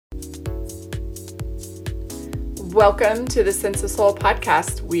Welcome to the Sense of Soul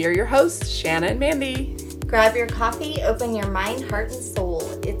podcast. We are your hosts, Shanna and Mandy. Grab your coffee, open your mind, heart, and soul.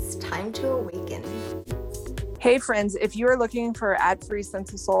 It's time to awaken. Hey friends, if you are looking for ad-free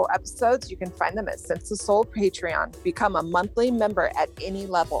Sense of Soul episodes, you can find them at Sense of Soul Patreon. Become a monthly member at any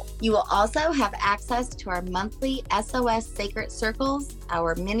level. You will also have access to our monthly SOS Sacred Circles,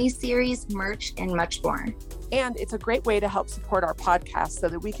 our mini-series, merch, and much more. And it's a great way to help support our podcast so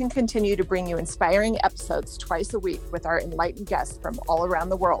that we can continue to bring you inspiring episodes twice a week with our enlightened guests from all around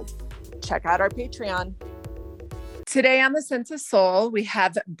the world. Check out our Patreon. Today on the Sense of Soul, we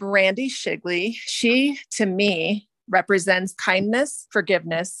have Brandy Shigley. She, to me, represents kindness,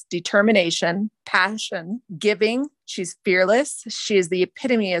 forgiveness, determination, passion, giving. She's fearless. She is the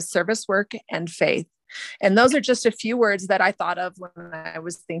epitome of service work and faith. And those are just a few words that I thought of when I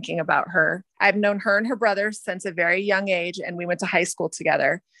was thinking about her. I've known her and her brother since a very young age, and we went to high school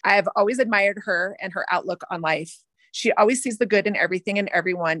together. I have always admired her and her outlook on life. She always sees the good in everything and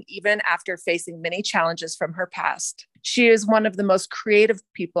everyone, even after facing many challenges from her past. She is one of the most creative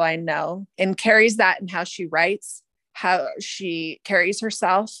people I know and carries that in how she writes, how she carries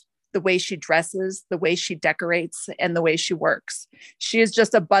herself, the way she dresses, the way she decorates, and the way she works. She is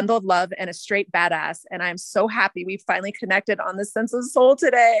just a bundle of love and a straight badass. And I'm so happy we finally connected on the Sense of Soul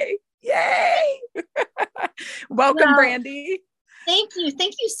today. Yay! Welcome, Brandy. Thank you.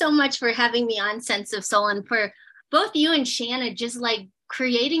 Thank you so much for having me on Sense of Soul, and for both you and Shanna just like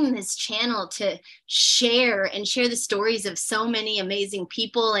creating this channel to share the stories of so many amazing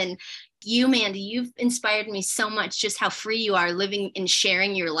people. And you, Mandy, you've inspired me so much, just how free you are living and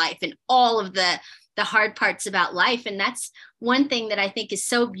sharing your life and all of the hard parts about life. And that's one thing that I think is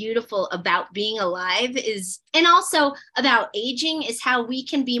so beautiful about being alive and also about aging, is how we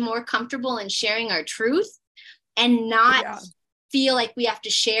can be more comfortable in sharing our truth and not feel like we have to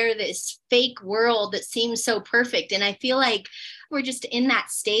share this fake world that seems so perfect. And I feel like we're just in that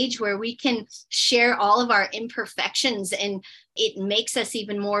stage where we can share all of our imperfections, and it makes us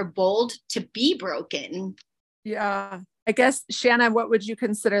even more bold to be broken. Yeah. I guess, Shanna, what would you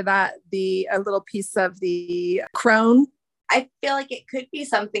consider that a little piece of the crone? I feel like it could be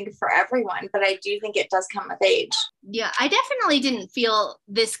something for everyone, but I do think it does come with age. Yeah, I definitely didn't feel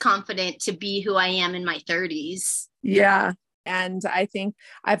this confident to be who I am in my 30s. Yeah. And I think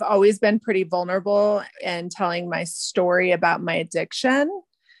I've always been pretty vulnerable in telling my story about my addiction,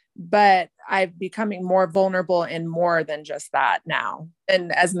 but I'm becoming more vulnerable in more than just that now.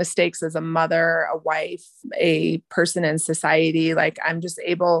 And as mistakes as a mother, a wife, a person in society, like I'm just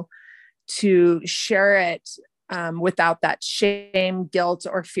able to share it without that shame, guilt,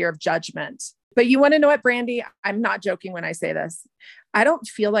 or fear of judgment. But you want to know what, Brandy? I'm not joking when I say this. I don't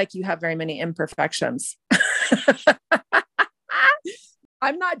feel like you have very many imperfections.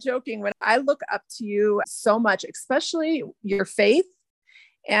 I'm not joking when I look up to you so much, especially your faith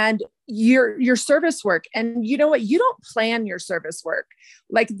and your service work. And you know what? You don't plan your service work.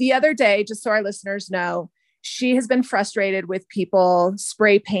 Like the other day, just so our listeners know, she has been frustrated with people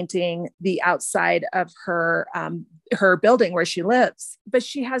spray painting the outside of her building where she lives. But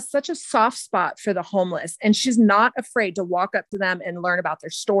she has such a soft spot for the homeless, and she's not afraid to walk up to them and learn about their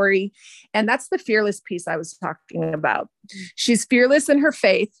story. And that's the fearless piece I was talking about. She's fearless in her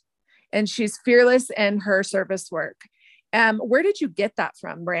faith, and she's fearless in her service work. Where did you get that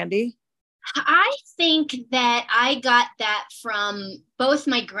from, Brandy? I think that I got that from both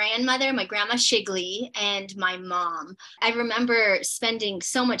my Grandma Shigley, and my mom. I remember spending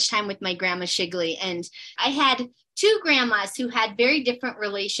so much time with my Grandma Shigley, and I had two grandmas who had very different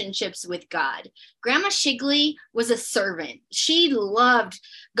relationships with God. Grandma Shigley was a servant. She loved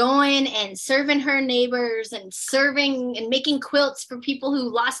going and serving her neighbors and serving and making quilts for people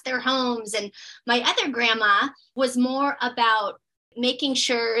who lost their homes. And my other grandma was more about making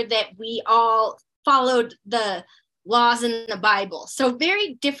sure that we all followed the laws in the Bible. So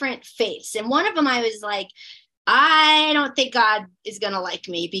very different faiths. And one of them, I was like, I don't think God is going to like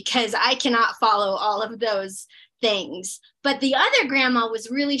me because I cannot follow all of those things. But the other grandma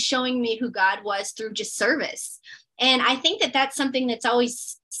was really showing me who God was through just service. And I think that that's something that's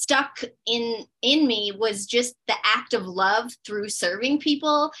always stuck in me, was just the act of love through serving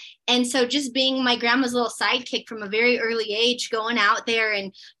people. And so just being my grandma's little sidekick from a very early age, going out there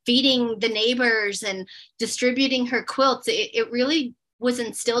and feeding the neighbors and distributing her quilts, it really was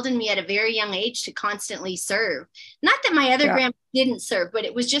instilled in me at a very young age to constantly serve. Not that my other grandma didn't serve, but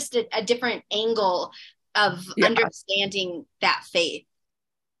it was just a different angle of understanding that faith.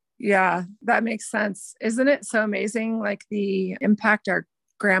 Yeah, that makes sense. Isn't it so amazing? Like the impact our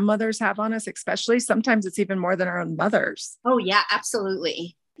grandmothers have on us, especially sometimes it's even more than our own mothers. Oh yeah,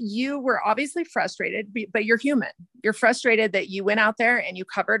 absolutely. you were obviously frustrated, but you're human. You're frustrated that you went out there and you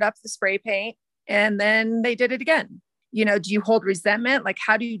covered up the spray paint and then they did it again. Do you hold resentment? Like,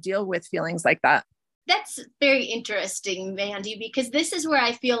 how do you deal with feelings like that? That's very interesting, Mandy, because this is where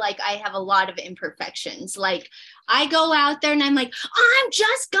I feel like I have a lot of imperfections. Like I go out there and I'm like, I'm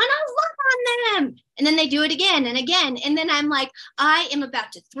just gonna love on them. And then they do it again and again. And then I'm like, I am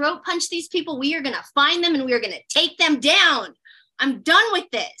about to throat punch these people. We are going to find them and we are going to take them down. I'm done with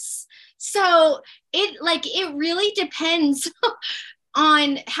this. So it really depends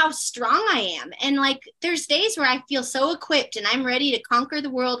on how strong I am. And like, there's days where I feel so equipped and I'm ready to conquer the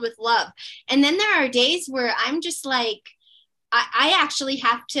world with love. And then there are days where I'm just like, I actually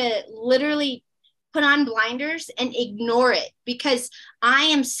have to literally put on blinders and ignore it because I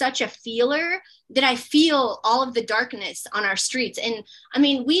am such a feeler that I feel all of the darkness on our streets. And I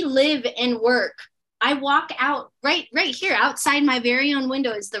mean, we live and work. I walk out right here outside my very own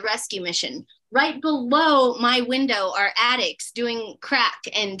window is the rescue mission. Right below my window are addicts doing crack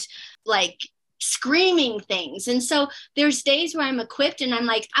and like screaming things. And so there's days where I'm equipped and I'm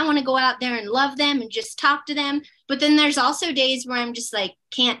like, I want to go out there and love them and just talk to them. But then there's also days where I'm just like,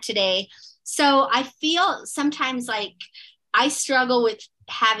 can't today. So I feel sometimes like I struggle with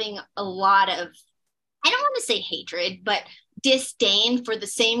having a lot of, I don't want to say hatred, but disdain for the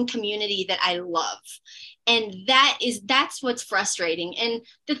same community that I love. And that's what's frustrating. And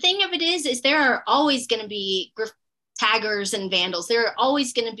the thing of it is there are always going to be taggers and vandals. There are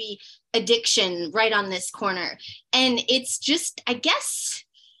always going to be addiction right on this corner. And it's just, I guess,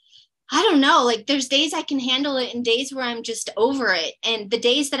 I don't know, like there's days I can handle it and days where I'm just over it. And the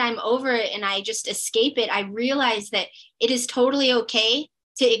days that I'm over it and I just escape it, I realize that it is totally okay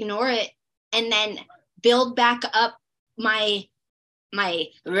to ignore it and then build back up my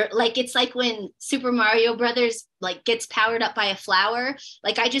like, it's like when Super Mario Brothers like gets powered up by a flower.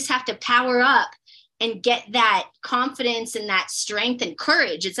 Like I just have to power up and get that confidence and that strength and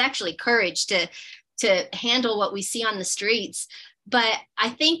courage. It's actually courage to handle what we see on the streets. But I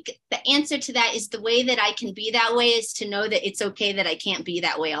think the answer to that is the way that I can be that way is to know that it's okay that I can't be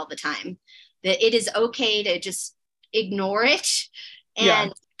that way all the time, that it is okay to just ignore it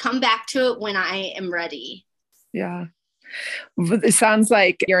and come back to it when I am ready. Yeah. It sounds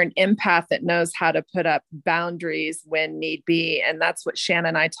like you're an empath that knows how to put up boundaries when need be. And that's what Shannon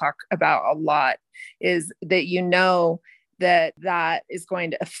and I talk about a lot, is that that is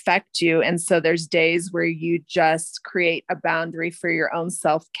going to affect you. And so there's days where you just create a boundary for your own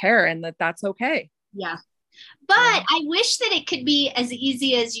self-care and that's okay. Yeah. But I wish that it could be as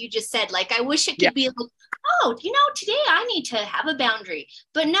easy as you just said. Like, I wish it could be like, oh, today I need to have a boundary.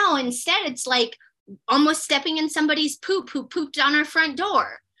 But no, instead it's like, almost stepping in somebody's poop who pooped on our front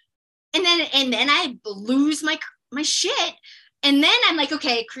door. And then I lose my shit. And then I'm like,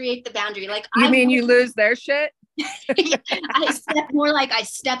 okay, create the boundary. Like, you lose their shit? I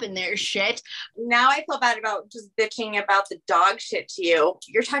step in their shit. Now I feel bad about just bitching about the dog shit to you.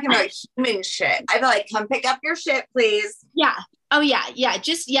 You're talking about human shit. I'd be like, come pick up your shit, please. Yeah. Oh yeah. Yeah.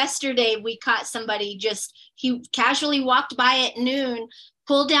 Just yesterday we caught somebody he casually walked by at noon,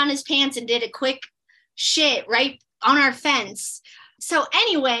 pulled down his pants and did a quick shit right on our fence. So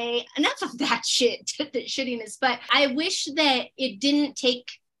anyway, enough of that shit, the shittiness, but I wish that it didn't take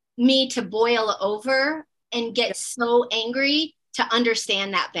me to boil over and get so angry to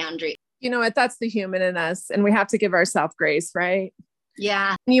understand that boundary. You know what? That's the human in us, and we have to give ourselves grace, right?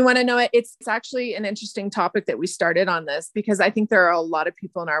 Yeah. And you want to know it? It's actually an interesting topic that we started on this because I think there are a lot of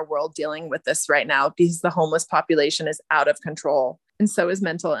people in our world dealing with this right now because the homeless population is out of control. And so is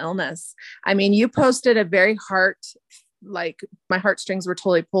mental illness. I mean, you posted a very like my heartstrings were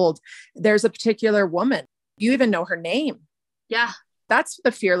totally pulled. There's a particular woman, you even know her name. Yeah. That's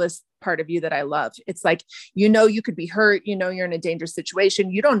the fearless part of you that I love. It's like, you could be hurt, you're in a dangerous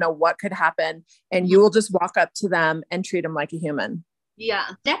situation. You don't know what could happen. And you will just walk up to them and treat them like a human. Yeah,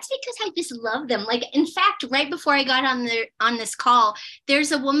 that's because I just love them. Like, in fact, right before I got on this call,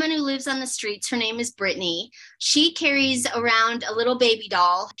 there's a woman who lives on the streets. Her name is Brittany. She carries around a little baby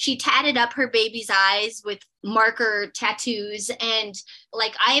doll. She tatted up her baby's eyes with marker tattoos. And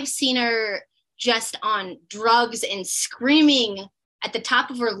like, I have seen her just on drugs and screaming at the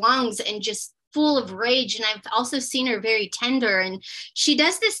top of her lungs and just full of rage. And I've also seen her very tender. And she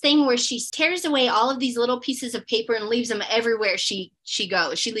does this thing where she tears away all of these little pieces of paper and leaves them everywhere she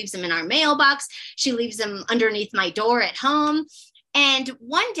goes. She leaves them in our mailbox. She leaves them underneath my door at home. And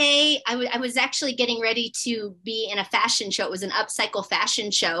one day I was actually getting ready to be in a fashion show. It was an upcycle fashion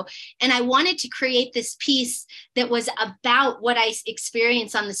show. And I wanted to create this piece that was about what I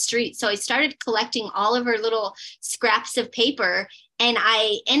experienced on the street. So I started collecting all of her little scraps of paper. And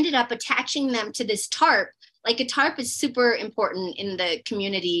I ended up attaching them to this tarp. Like a tarp is super important in the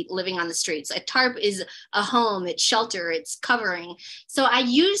community living on the streets. A tarp is a home, it's shelter, it's covering. So I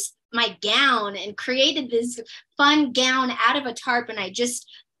used my gown and created this fun gown out of a tarp. And I just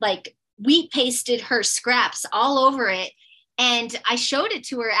like wheat pasted her scraps all over it. And I showed it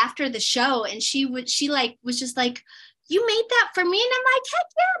to her after the show. And she was just like, you made that for me? And I'm like, heck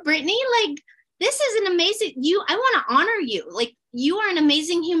yeah, Brittany, like, this is an amazing, I want to honor you. Like, you are an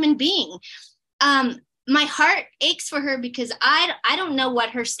amazing human being. My heart aches for her because I don't know what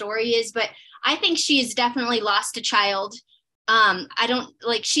her story is, but I think she has definitely lost a child. I don't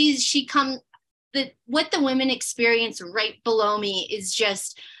like what the women experience right below me is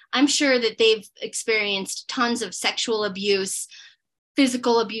just, I'm sure that they've experienced tons of sexual abuse,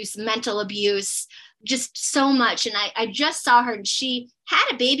 physical abuse, mental abuse, just so much. And I just saw her, and she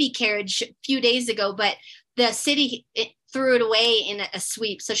had a baby carriage a few days ago, but the city threw it away in a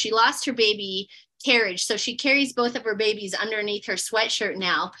sweep. So she lost her baby carriage. So she carries both of her babies underneath her sweatshirt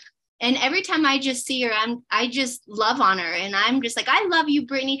now. And every time I just see her, I just love on her. And I'm just like, I love you,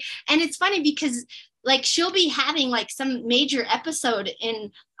 Brittany. And it's funny because like she'll be having like some major episode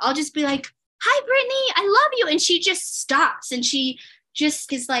and I'll just be like, hi, Brittany, I love you. And she just stops and she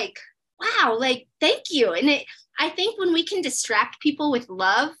just is like, wow, like, thank you. And I think when we can distract people with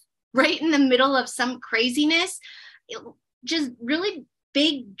love right in the middle of some craziness, just really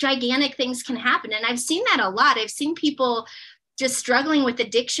big, gigantic things can happen. And I've seen that a lot. I've seen people just struggling with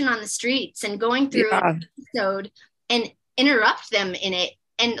addiction on the streets and going through an episode and interrupt them in it.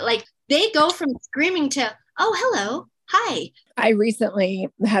 And like, they go from screaming to, oh, hello, hi. I recently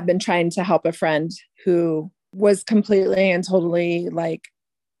have been trying to help a friend who was completely and totally like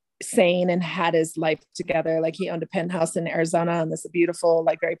sane and had his life together. Like he owned a penthouse in Arizona on this beautiful,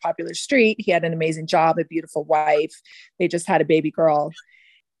 like very popular street. He had an amazing job, a beautiful wife. They just had a baby girl,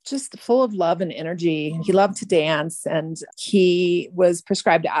 just full of love and energy. He loved to dance and he was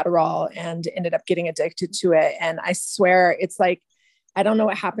prescribed Adderall and ended up getting addicted to it. And I swear it's like, I don't know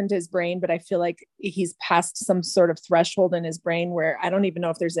what happened to his brain, but I feel like he's past some sort of threshold in his brain where I don't even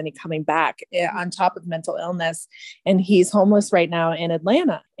know if there's any coming back on top of mental illness. And he's homeless right now in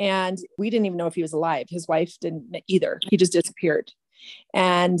Atlanta. And we didn't even know if he was alive. His wife didn't either. He just disappeared.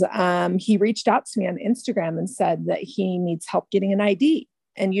 And he reached out to me on Instagram and said that he needs help getting an ID.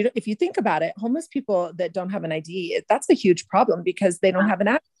 And if you think about it, homeless people that don't have an ID, that's a huge problem because they don't have an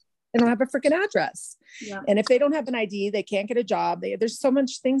address. They don't have a freaking address. Yeah. And if they don't have an ID, they can't get a job. There's so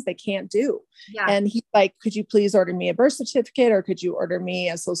much things they can't do. Yeah. And he's like, could you please order me a birth certificate or could you order me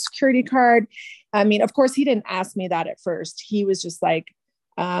a social security card? I mean, of course he didn't ask me that at first. He was just like,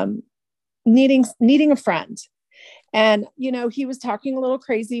 needing a friend. And, he was talking a little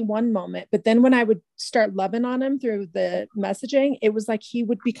crazy one moment, but then when I would start loving on him through the messaging, it was like, he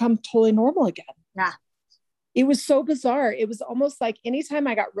would become totally normal again. Yeah. It was so bizarre. It was almost like anytime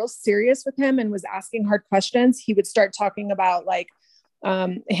I got real serious with him and was asking hard questions, he would start talking about like,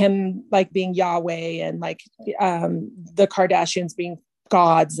 him like being Yahweh and like, the Kardashians being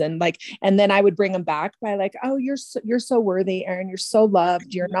gods and then I would bring him back by like, oh, you're so worthy, Erin. You're so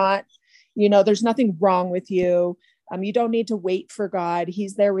loved. You're not, there's nothing wrong with you. You don't need to wait for God.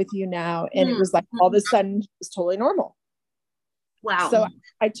 He's there with you now. And it was like, all of a sudden it was totally normal. Wow. So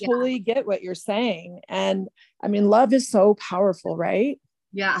I totally get what you're saying. And I mean, love is so powerful, right?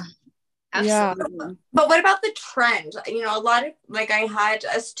 Yeah. Absolutely. Yeah. But what about the trend? A lot of I had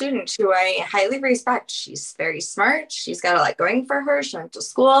a student who I highly respect. She's very smart. She's got a lot going for her. She went to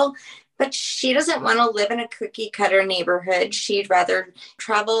school, but she doesn't want to live in a cookie cutter neighborhood. She'd rather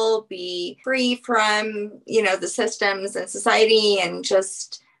travel, be free from, the systems and society and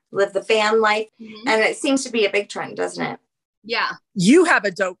just live the van life. Mm-hmm. And it seems to be a big trend, doesn't it? Yeah. You have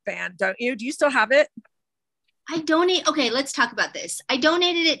a dope van, don't you? Do you still have it? Okay, let's talk about this. I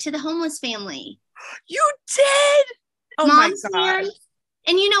donated it to the homeless family. You did? Oh Mom's my God. Van.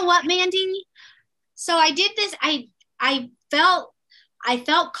 And you know what, Mandy? So I did this. I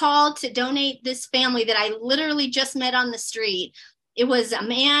felt called to donate this family that I literally just met on the street. It was a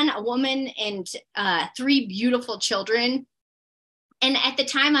man, a woman, and 3 beautiful children. And at the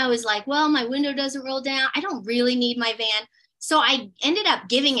time I was like, well, my window doesn't roll down. I don't really need my van. So I ended up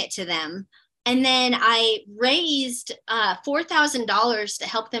giving it to them. And then I raised $4,000 to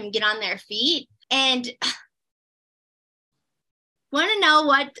help them get on their feet. And want to know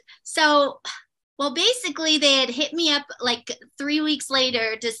what? So, well, basically they had hit me up like 3 weeks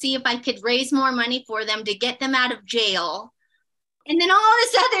later to see if I could raise more money for them to get them out of jail. And then all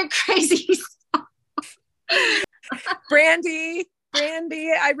this other crazy stuff. Brandy,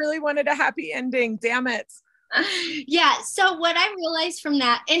 I really wanted a happy ending. Damn it. Yeah. So what I realized from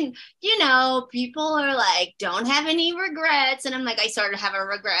that, and you know, people are like, don't have any regrets. And I'm like, I sort of have a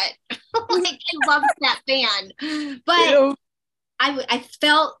regret. Like, I love that band. But Ew. I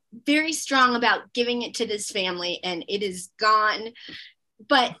felt very strong about giving it to this family, and it is gone.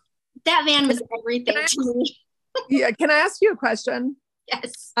 But that van was everything to me. Yeah. Can I ask you a question?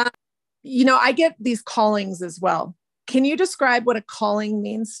 Yes. You know, I get these callings as well. Can you describe what a calling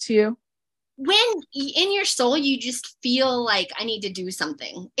means to you? When in your soul you just feel like I need to do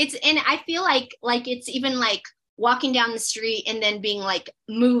something. And I feel like it's even like walking down the street and then being like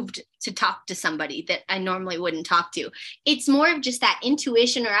moved to talk to somebody that I normally wouldn't talk to. It's more of just that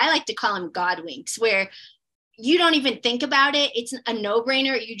intuition, or I like to call them God winks, where you don't even think about it. It's a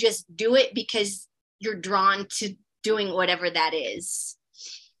no-brainer. You just do it because you're drawn to doing whatever that is.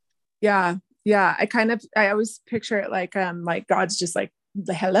 Yeah. Yeah. I always picture it like God's just like,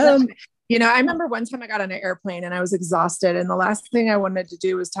 hello. You know, I remember one time I got on an airplane and I was exhausted, and the last thing I wanted to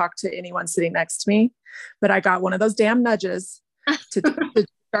do was talk to anyone sitting next to me, but I got one of those damn nudges to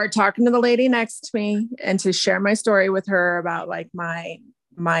start talking to the lady next to me and to share my story with her about like my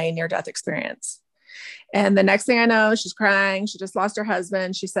near-death experience. And the next thing I know, she's crying. She just lost her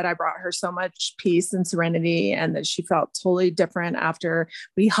husband. She said I brought her so much peace and serenity, and that she felt totally different after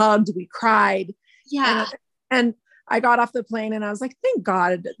we hugged, we cried. Yeah. And I got off the plane and I was like, thank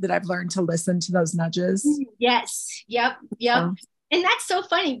God that I've learned to listen to those nudges. Yes. Yep. And that's so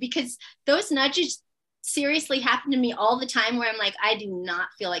funny because those nudges seriously happen to me all the time, where I'm like, I do not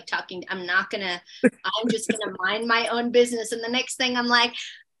feel like talking. I'm just going to mind my own business. And the next thing I'm like,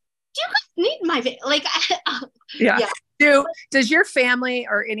 do you guys need my, like, yeah. Does your family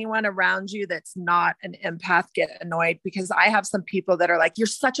or anyone around you that's not an empath get annoyed? Because I have some people that are like, you're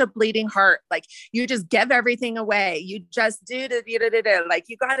such a bleeding heart. Like, you just give everything away. You just do like,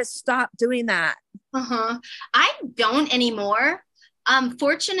 you got to stop doing that. I don't anymore.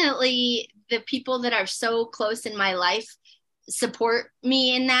 Fortunately, the people that are so close in my life support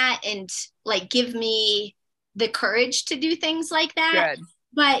me in that and like give me the courage to do things like that. Good.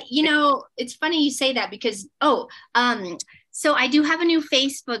 But, you know, it's funny you say that because, so I do have a new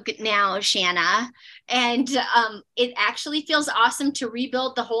Facebook now, Shanna, and it actually feels awesome to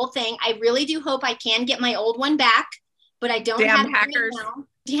rebuild the whole thing. I really do hope I can get my old one back, but I don't have hackers. Now.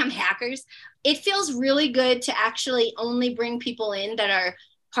 Damn hackers. It feels really good to actually only bring people in that are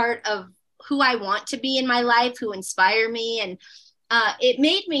part of who I want to be in my life, who inspire me. And it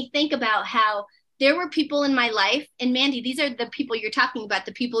made me think about how there were people in my life, and Mandy, these are the people you're talking about,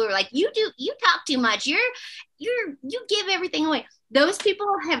 the people who are like, you talk too much. You give everything away. Those people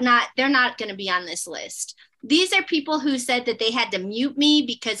they're not going to be on this list. These are people who said that they had to mute me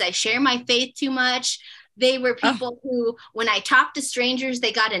because I share my faith too much. They were people who, when I talked to strangers,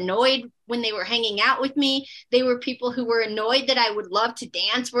 they got annoyed when they were hanging out with me. They were people who were annoyed that I would love to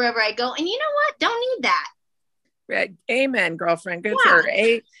dance wherever I go. And you know what? Don't need that. Right. Amen, girlfriend. Good for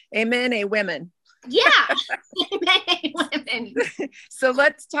her. Amen, a women. Yeah. Women. So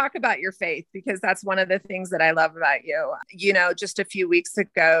let's talk about your faith, because that's one of the things that I love about you. You know, just a few weeks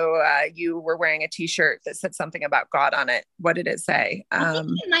ago, you were wearing a t-shirt that said something about God on it. What did it say? I think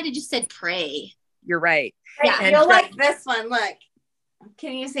it might have just said pray. You're right. Yeah, you'll like this one. Look,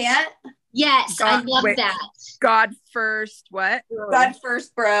 can you see it? Yes, I love that. God first, what? God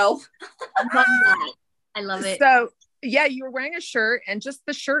first, bro. I love that. I love it. So yeah, you were wearing a shirt, and just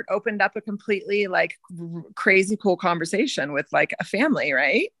the shirt opened up a completely like crazy cool conversation with like a family,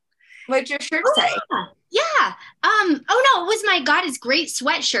 right? What'd your shirt say? Yeah. Oh no, it was my God is great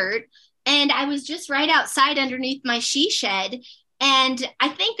sweatshirt. And I was just right outside underneath my she shed. And I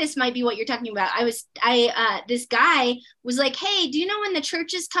think this might be what you're talking about. This guy was like, hey, do you know when the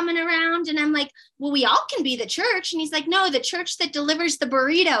church is coming around? And I'm like, well, we all can be the church. And he's like, no, the church that delivers the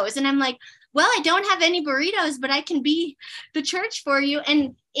burritos. And I'm like, well, I don't have any burritos, but I can be the church for you.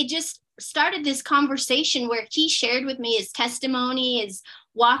 And it just started this conversation where he shared with me his testimony, his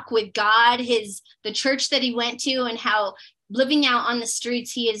walk with God, the church that he went to, and how living out on the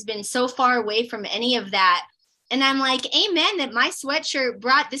streets, he has been so far away from any of that. And I'm like, amen, that my sweatshirt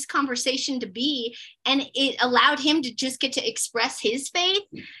brought this conversation to be, and it allowed him to just get to express his faith.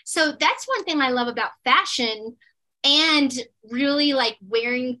 So that's one thing I love about fashion, and really like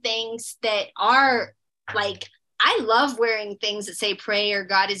wearing things that are like, I love wearing things that say pray or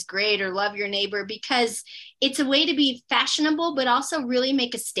God is great or love your neighbor, because it's a way to be fashionable, but also really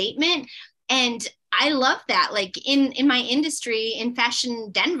make a statement. And I love that. Like in my industry, in fashion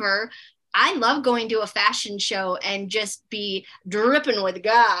Denver, I love going to a fashion show and just be dripping with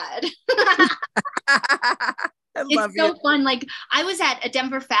God. I It's love so you. fun. Like I was at a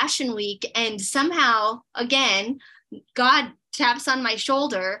Denver Fashion Week and somehow, again, God taps on my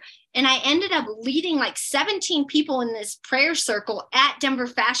shoulder and I ended up leading like 17 people in this prayer circle at Denver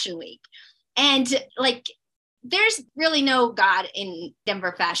Fashion Week. And like, there's really no God in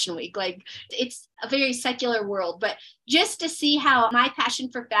Denver Fashion Week. Like it's a very secular world, but just to see how my passion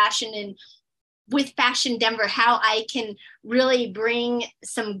for fashion and with Fashion Denver, how I can really bring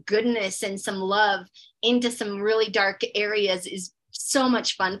some goodness and some love into some really dark areas is so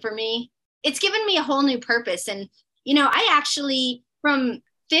much fun for me. It's given me a whole new purpose. And, you know, I actually, from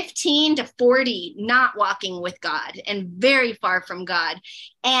 15 to 40, not walking with God and very far from God.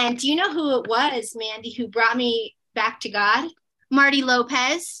 And do you know who it was, Mandy, who brought me back to God? Marty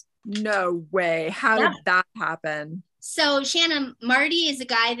Lopez. No way. How Yep. did that happen? So Shannon, Marty is a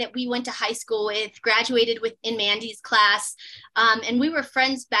guy that we went to high school with, graduated with in Mandy's class, and we were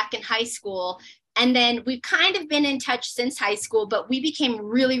friends back in high school. And then we've kind of been in touch since high school, but we became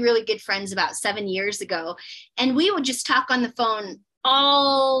really, really good friends about 7 years ago. And we would just talk on the phone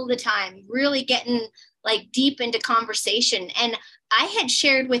all the time, really getting like deep into conversation. And I had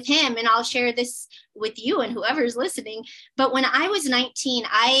shared with him, and I'll share this with you and whoever's listening, but when I was 19,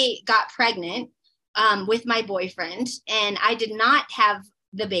 I got pregnant with my boyfriend, and I did not have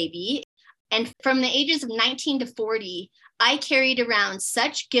the baby. And from the ages of 19 to 40, I carried around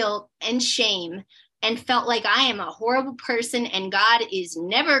such guilt and shame and felt like I am a horrible person and God is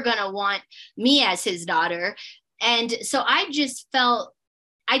never going to want me as his daughter. And so I just felt,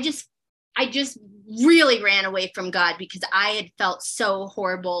 I just really ran away from God because I had felt so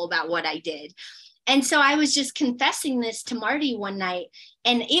horrible about what I did. And so I was just confessing this to Marty one night,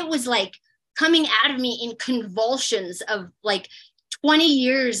 and it was like coming out of me in convulsions of like 20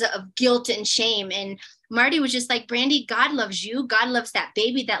 years of guilt and shame. And Marty was just like, Brandy, God loves you. God loves that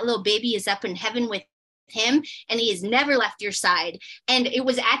baby. That little baby is up in heaven with him, and he has never left your side. And it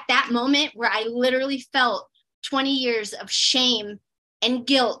was at that moment where I literally felt 20 years of shame and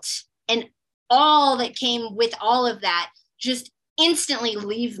guilt and all that came with all of that just instantly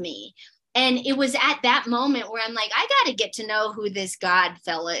leave me. And it was at that moment where I'm like, I got to get to know who this God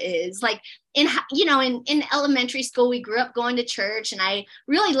fella is. Like in elementary school, we grew up going to church, and I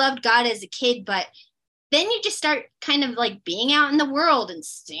really loved God as a kid, but then you just start kind of like being out in the world and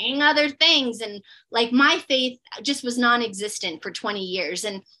seeing other things. And like my faith just was non-existent for 20 years.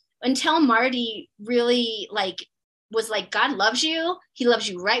 And until Marty really like was like, God loves you. He loves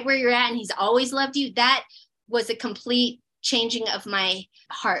you right where you're at, and he's always loved you. That was a complete changing of my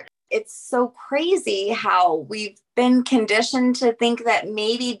heart. It's so crazy how we've been conditioned to think that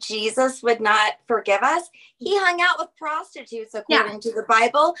maybe Jesus would not forgive us. He hung out with prostitutes, according to the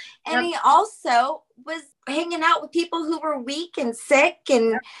Bible. And he also was hanging out with people who were weak and sick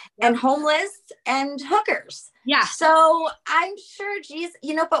and homeless and hookers. Yeah. So I'm sure Jesus,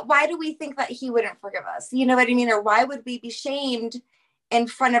 but why do we think that he wouldn't forgive us? You know what I mean? Or why would we be shamed in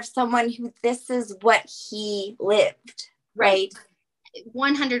front of someone who this is what he lived? Right.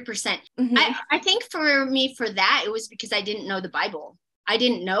 100%. Mm-hmm. I think for me, for that, it was because I didn't know the Bible. I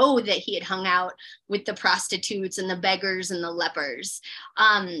didn't know that he had hung out with the prostitutes and the beggars and the lepers.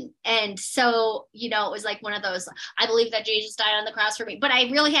 And so, it was like one of those, I believe that Jesus died on the cross for me, but I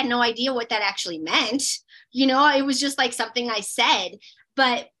really had no idea what that actually meant. It was just like something I said,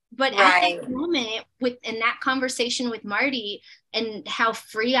 but at that moment in that conversation with Marty and how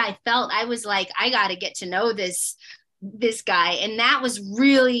free I felt, I was like, I got to get to know this guy. And that was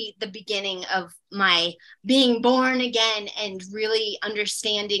really the beginning of my being born again and really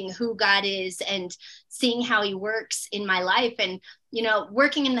understanding who God is and seeing how he works in my life. And,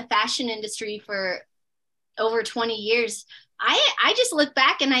 working in the fashion industry for over 20 years, I just look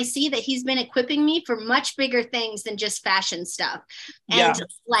back and I see that he's been equipping me for much bigger things than just fashion stuff. And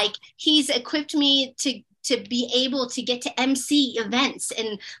like, he's equipped me to be able to get to MC events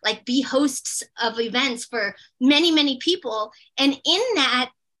and like be hosts of events for many, many people. And in that,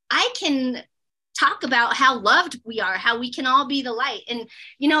 I can talk about how loved we are, how we can all be the light. And,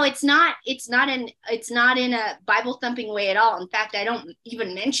 it's not in a Bible thumping way at all. In fact, I don't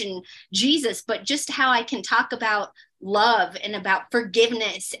even mention Jesus, but just how I can talk about love and about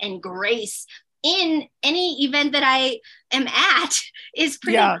forgiveness and grace in any event that I am at is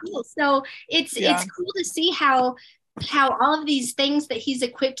pretty cool. So it's cool to see how all of these things that he's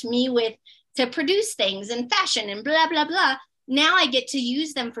equipped me with to produce things and fashion and blah, blah, blah. Now I get to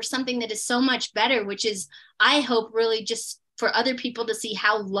use them for something that is so much better, which is, I hope, really just for other people to see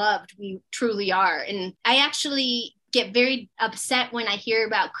how loved we truly are. And I actually get very upset when I hear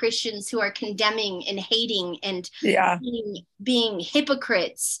about Christians who are condemning and hating and being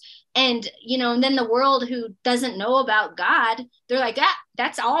hypocrites. And, and then the world who doesn't know about God, they're like,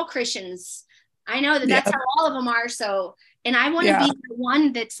 that's all Christians. I know that's how all of them are. So, and I want to be the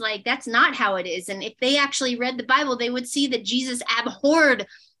one that's like, that's not how it is. And if they actually read the Bible, they would see that Jesus abhorred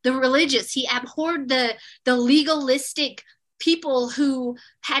the religious. He abhorred the legalistic people who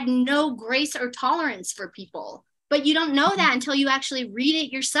had no grace or tolerance for people. But you don't know that until you actually read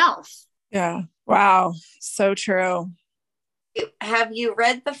it yourself. Yeah. Wow. So true. Have you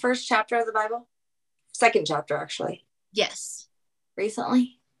read the first chapter of the Bible? Second chapter, actually. Yes.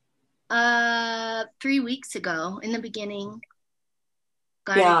 Recently? 3 weeks ago, in the beginning.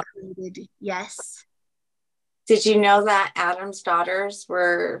 God created. Yes. Did you know that Adam's daughters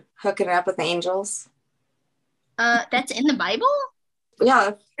were hooking up with angels? That's in the Bible?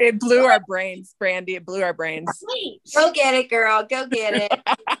 Yeah. It blew our brains, Brandy. It blew our brains. Wait. Go get it, girl. Go get it.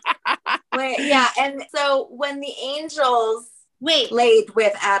 Wait, yeah. And so when the angels laid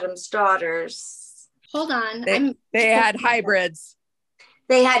with Adam's daughters. Hold on. They had hybrids.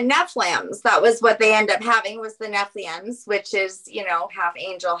 They had Nephilims. That was what they end up having, was the Nephilims, which is, half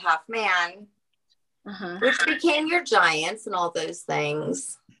angel, half man. Which became your giants and all those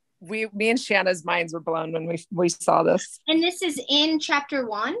things. Me and Shanna's minds were blown when we saw this. And this is in chapter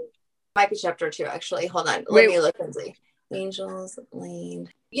 1? Might be chapter 2, actually. Hold on. Let me look and see. Angels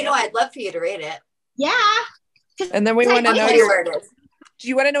laid. I'd love for you to read it. Yeah. And then we want to know where it is. Do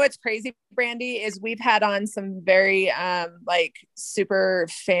you want to know what's crazy, Brandy? Is we've had on some very super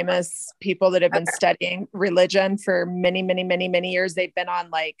famous people that have been studying religion for many, many, many, many years. They've been on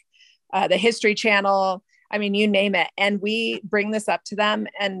the History Channel. I mean, you name it. And we bring this up to them,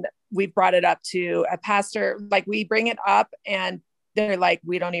 and we brought it up to a pastor. Like, we bring it up and they're like,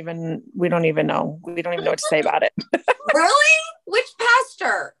 we don't even know. We don't even know what to say about it. Really? Which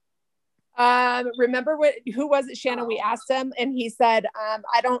pastor? Remember who was it, Shanna? We asked him and he said,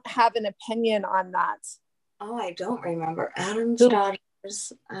 I don't have an opinion on that. Oh, I don't remember. Adam's daughters.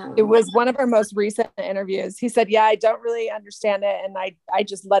 It was one of our most recent interviews. He said, I don't really understand it. And I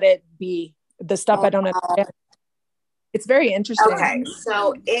just let it be. The stuff I don't understand. It's very interesting. Okay,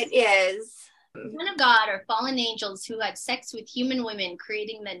 so it is men of God are fallen angels who had sex with human women,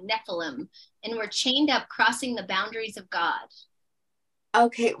 creating the Nephilim, and were chained up, crossing the boundaries of God.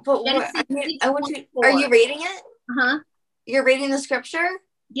 Okay, but I want you. Are you reading it? You're reading the scripture?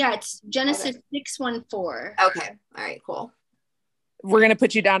 Yeah, it's Genesis 6:14. Okay, all right, cool. We're going to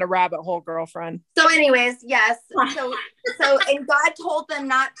put you down a rabbit hole, girlfriend. So anyways, yes. So, and God told them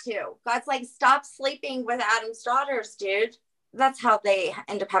not to. God's like, stop sleeping with Adam's daughters, dude. That's how they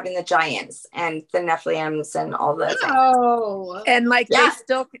end up having the giants and the Nephilims and all those. Oh, and they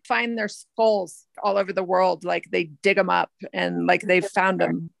still find their skulls all over the world. Like, they dig them up and they've found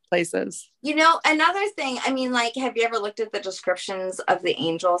them places. Another thing, have you ever looked at the descriptions of the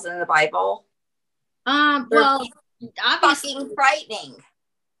angels in the Bible? Well, obviously fucking frightening.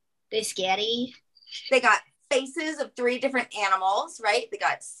 They're scary. They got faces of 3 different animals, right? They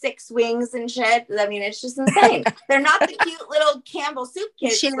got 6 wings and shit. I mean, it's just insane. They're not the cute little Campbell soup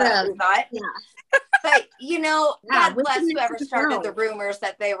kids that we thought. Yeah. But, God bless whoever started the rumors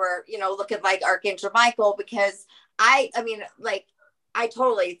that they were, looking like Archangel Michael, because I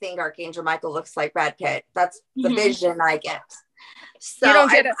totally think Archangel Michael looks like Brad Pitt. That's the vision I get. So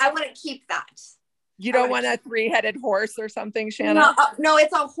I want to keep that. You don't want a 3-headed horse or something, Shanna? No,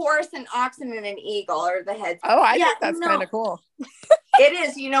 it's a horse, an oxen, and an eagle, or the heads. Oh, I think that's kind of cool. It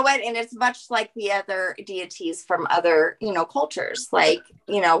is, you know what? And it's much like the other deities from other, cultures, like,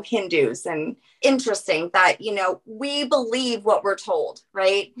 Hindus. And interesting that, we believe what we're told,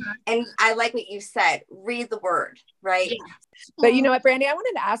 right? And I like what you said, read the word, right? Yeah. But you know what, Brandy, I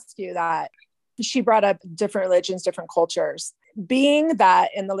wanted to ask you that. She brought up different religions, different cultures. Being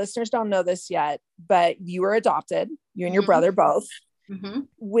that, and the listeners don't know this yet, but you were adopted, you and your brother both.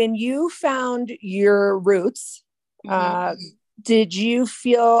 When you found your roots, did you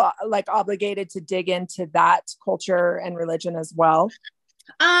feel like obligated to dig into that culture and religion as well?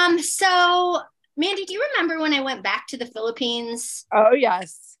 So Mandy, do you remember when I went back to the Philippines? Oh,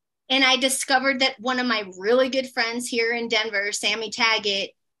 yes. And I discovered that one of my really good friends here in Denver, Sammy Taggett,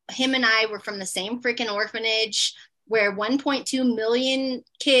 him and I were from the same freaking orphanage where 1.2 million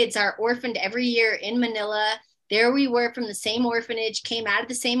kids are orphaned every year in Manila. There we were from the same orphanage, came out of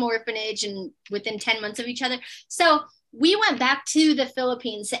the same orphanage, and within 10 months of each other. So we went back to the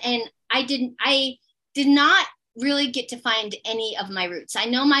Philippines, and I did not really get to find any of my roots. I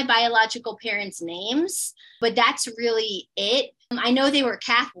know my biological parents' names, but that's really it. I know they were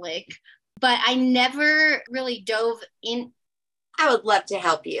Catholic, but I never really dove in. I would love to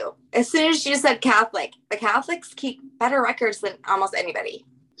help you. As soon as you said Catholic, the Catholics keep better records than almost anybody.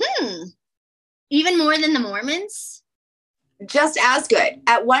 Even more than the Mormons? Just as good.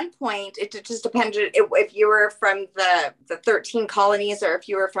 At one point, it just depended if you were from the 13 colonies or if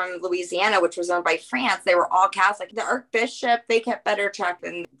you were from Louisiana, which was owned by France, they were all Catholic. The Archbishop, they kept better track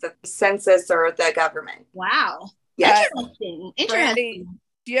than the census or the government. Wow. Yeah. Interesting. Brandy,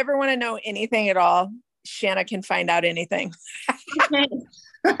 do you ever want to know anything at all? Shanna can find out anything.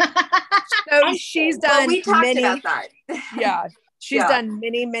 So she's done we talked many, about that. Yeah. She's done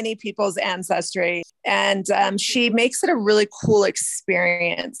many people's ancestry, and she makes it a really cool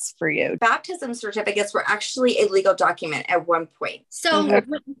experience for you. Baptism certificates were actually a legal document at one point. So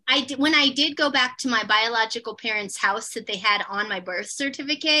when I did go back to my biological parents' house that they had on my birth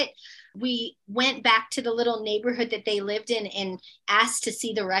certificate, we went back to the little neighborhood that they lived in and asked to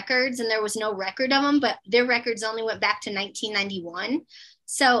see the records, and there was no record of them, but their records only went back to 1991.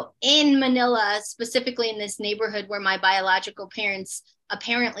 So in Manila, specifically in this neighborhood where my biological parents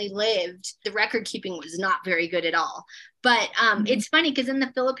apparently lived, the record keeping was not very good at all. But it's funny because in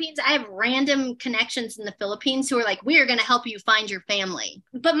the Philippines, I have random connections in the Philippines who are like, we are going to help you find your family.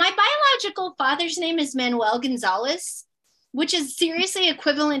 But my biological father's name is Manuel Gonzalez, which is seriously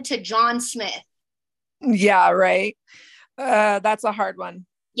equivalent to John Smith. Yeah, right. That's a hard one.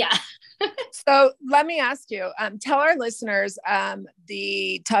 Yeah. So let me ask you, tell our listeners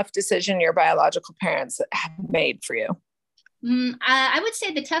the tough decision your biological parents have made for you. I would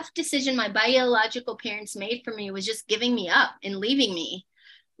say the tough decision my biological parents made for me was just giving me up and leaving me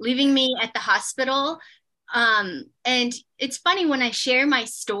at the hospital. And it's funny when I share my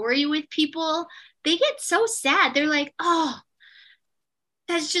story with people, they get so sad. They're like, oh,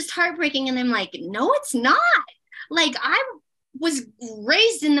 that's just heartbreaking. And I'm like, no, it's not. Like, I was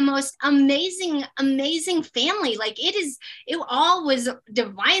raised in the most amazing family. Like, it all was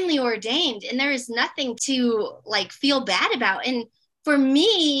divinely ordained, and there is nothing to like feel bad about. And for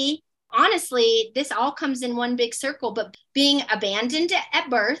me, honestly, this all comes in one big circle, but being abandoned at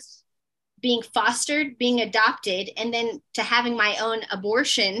birth, being fostered, being adopted, and then to having my own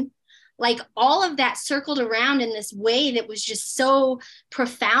abortion, like all of that circled around in this way that was just so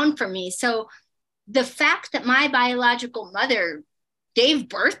profound for me. So the fact that my biological mother gave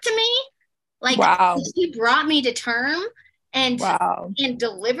birth to me, like, wow, she brought me to term and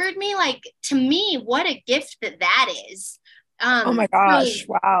delivered me, like, to me, what a gift that is. Oh my gosh.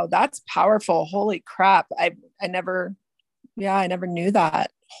 Wow. That's powerful. Holy crap. I never knew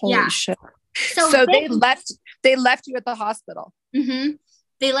that. Holy shit. So they left you at the hospital. Mm-hmm.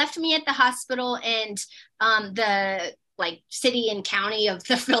 They left me at the hospital, and the like city and county of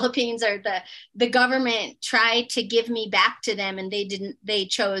the Philippines, or the government tried to give me back to them, and they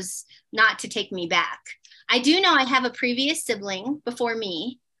chose not to take me back. I do know I have a previous sibling before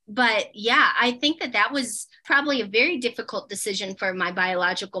me, but yeah, I think that was probably a very difficult decision for my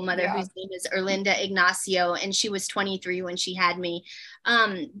biological mother, whose name is Erlinda Ignacio, and she was 23 when she had me.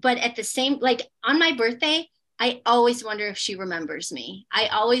 But at the same, like on my birthday, I always wonder if she remembers me. I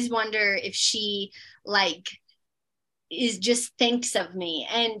always wonder if she like just thinks of me.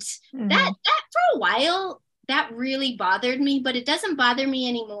 And that for a while, that really bothered me, but it doesn't bother me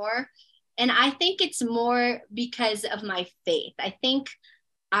anymore. And I think it's more because of my faith. I think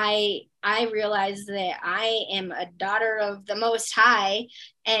I realize that I am a daughter of the Most High,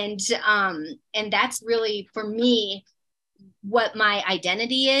 and that's really for me what my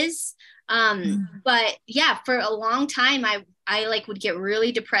identity is. But yeah, for a long time, I like would get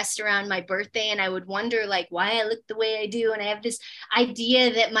really depressed around my birthday, and I would wonder like why I look the way I do. And I have this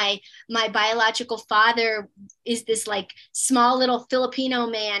idea that my biological father is this like small little Filipino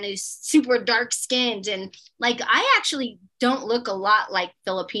man who's super dark skinned. And like, I actually don't look a lot like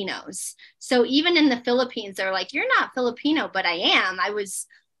Filipinos. So even in the Philippines, they're like, you're not Filipino, but I am.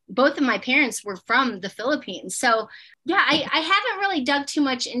 Both of my parents were from the Philippines. So yeah, I haven't really dug too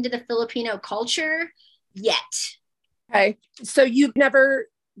much into the Filipino culture yet. Okay. So you've never,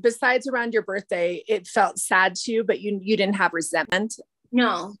 besides around your birthday, it felt sad to you, but you didn't have resentment?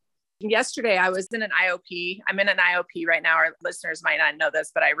 No. Yesterday, I was in an IOP. I'm in an IOP right now. Our listeners might not know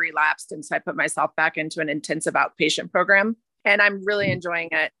this, but I relapsed. And so I put myself back into an intensive outpatient program. And I'm really enjoying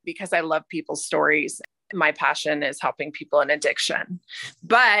it because I love people's stories. My passion is helping people in addiction.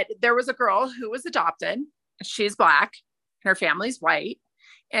 But there was a girl who was adopted. She's Black. Her family's white.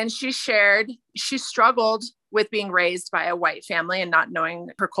 And she shared, she struggled with being raised by a white family and not knowing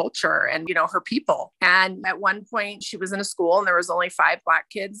her culture and, her people. And at one point she was in a school and there was only 5 Black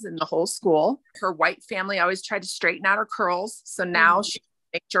kids in the whole school. Her white family always tried to straighten out her curls. So now she's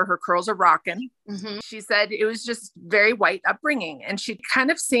make sure her curls are rocking. Mm-hmm. She said it was just very white upbringing, and she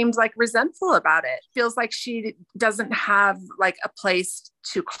kind of seemed like resentful about it. Feels like she doesn't have like a place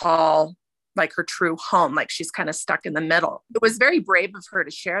to call like her true home. Like she's kind of stuck in the middle. It was very brave of her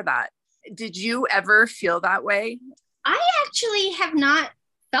to share that. Did you ever feel that way? I actually have not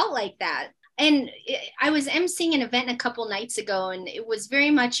felt like that. And I was emceeing an event a couple nights ago, and it was very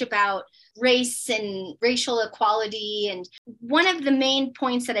much about race and racial equality. And one of the main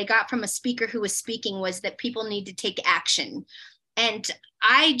points that I got from a speaker who was speaking was that people need to take action. And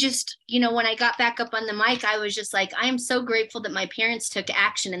I just, when I got back up on the mic, I was just like, I am so grateful that my parents took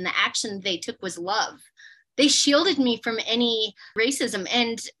action, and the action they took was love. They shielded me from any racism.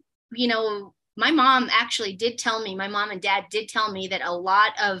 And, my mom actually did tell me, my mom and dad did tell me that a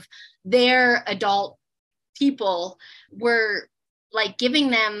lot of their adult people were like giving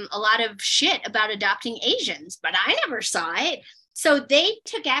them a lot of shit about adopting Asians, but I never saw it. So they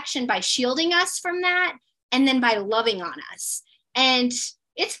took action by shielding us from that, and then by loving on us. And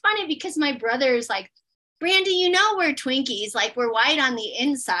it's funny because my brother's like, Brandy, we're Twinkies, like we're white on the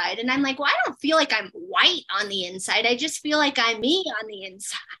inside. And I'm like, well, I don't feel like I'm white on the inside. I just feel like I'm me on the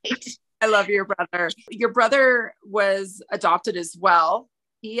inside. I love your brother. Your brother was adopted as well.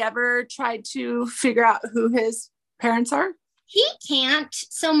 He ever tried to figure out who his parents are? He can't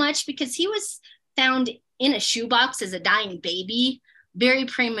so much because he was found in a shoebox as a dying baby, very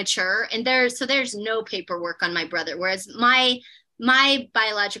premature. And there's no paperwork on my brother. Whereas my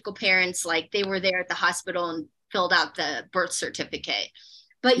biological parents, like they were there at the hospital and filled out the birth certificate.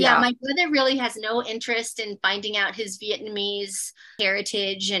 But yeah, my brother really has no interest in finding out his Vietnamese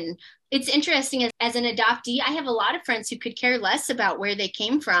heritage. And it's interesting, as an adoptee, I have a lot of friends who could care less about where they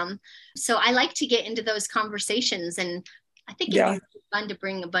came from. So I like to get into those conversations. And I think it'd be fun to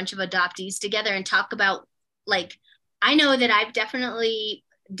bring a bunch of adoptees together and talk about, like, I know that I've definitely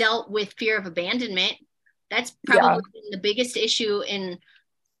dealt with fear of abandonment. That's probably been the biggest issue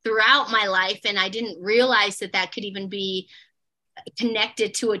throughout my life. And I didn't realize that could even be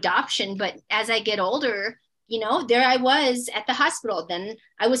connected to adoption. But as I get older, there I was at the hospital. Then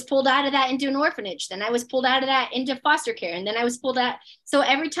I was pulled out of that into an orphanage. Then I was pulled out of that into foster care. And then I was pulled out. So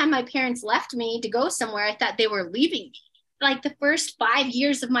every time my parents left me to go somewhere, I thought they were leaving me. Like the first 5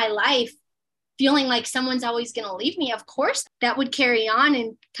 years of my life, feeling like someone's always going to leave me, of course, that would carry on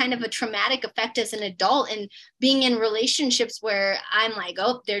and kind of a traumatic effect as an adult, and being in relationships where I'm like,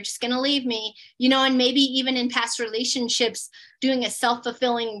 oh, they're just going to leave me, and maybe even in past relationships, doing a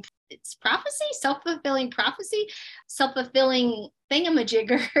self-fulfilling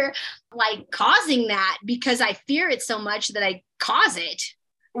thingamajigger, like causing that because I fear it so much that I cause it.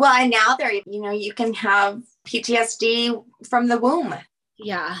 Well, and now you can have PTSD from the womb.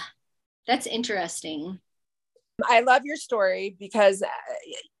 Yeah. That's interesting. I love your story because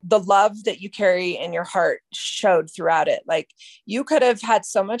the love that you carry in your heart showed throughout it. Like you could have had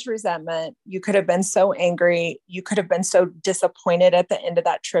so much resentment. You could have been so angry. You could have been so disappointed at the end of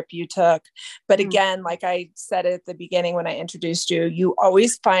that trip you took. But again, like I said at the beginning, when I introduced you, you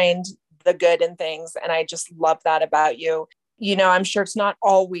always find the good in things. And I just love that about you. I'm sure it's not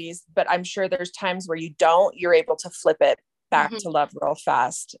always, but I'm sure there's times where you're able to flip it back to love real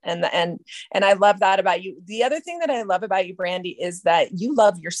fast. And I love that about you. The other thing that I love about you, Brandy, is that you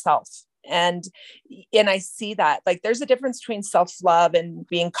love yourself. And I see that, like, there's a difference between self-love and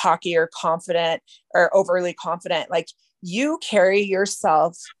being cocky or confident or overly confident. Like you carry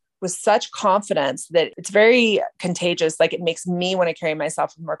yourself with such confidence that it's very contagious. Like it makes me want to carry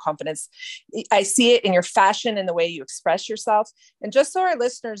myself with more confidence. I see it in your fashion and the way you express yourself. And just so our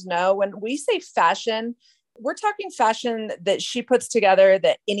listeners know, when we say fashion, we're talking fashion that she puts together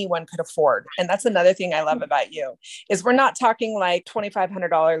that anyone could afford. And that's another thing I love about you is we're not talking like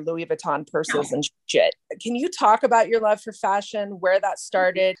 $2,500 Louis Vuitton purses and shit. Can you talk about your love for fashion, where that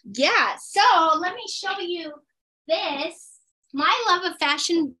started? Yeah. So let me show you this. My love of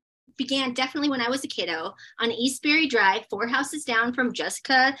fashion began definitely when I was a kiddo on Eastbury Drive, 4 houses down from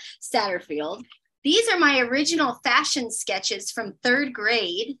Jessica Satterfield. These are my original fashion sketches from 3rd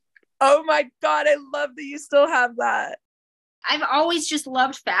grade. Oh my God, I love that you still have that. I've always just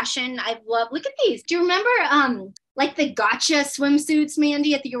loved fashion. Look at these. Do you remember like the gotcha swimsuits,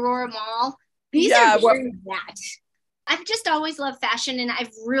 Mandy, at the Aurora Mall? These are that. I've just always loved fashion, and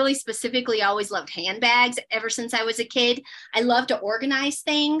I've really specifically always loved handbags ever since I was a kid. I love to organize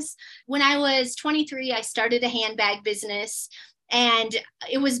things. When I was 23, I started a handbag business, and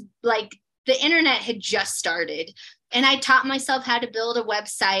it was like the internet had just started. And I taught myself how to build a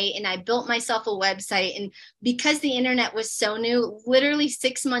website, and I built myself a website. And because the internet was so new, literally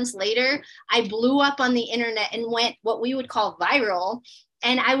 6 months later, I blew up on the internet and went what we would call viral.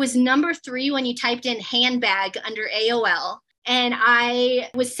 And I was number 3 when you typed in handbag under AOL. And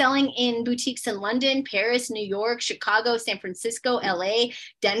I was selling in boutiques in London, Paris, New York, Chicago, San Francisco, LA,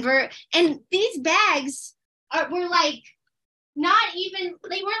 Denver. And these bags were like, not even,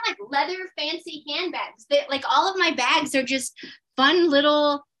 they weren't like leather fancy handbags. Like all of my bags are just fun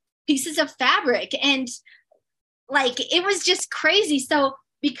little pieces of fabric. And like, it was just crazy. So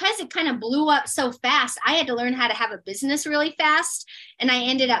because it kind of blew up so fast, I had to learn how to have a business really fast. And I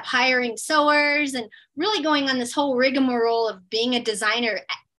ended up hiring sewers and really going on this whole rigmarole of being a designer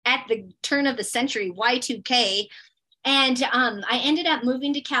at the turn of the century, Y2K. And I ended up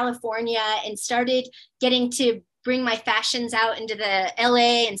moving to California and started getting to bring my fashions out into the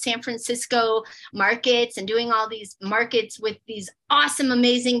LA and San Francisco markets and doing all these markets with these awesome,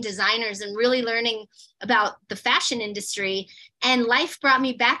 amazing designers and really learning about the fashion industry. And life brought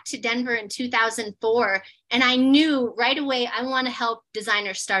me back to Denver in 2004. And I knew right away, I want to help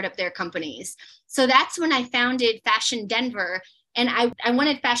designers start up their companies. So that's when I founded Fashion Denver. And I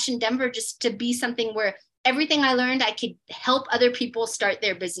wanted Fashion Denver just to be something where everything I learned, I could help other people start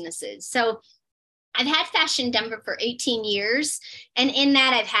their businesses. So I've had Fashion Denver for 18 years. And in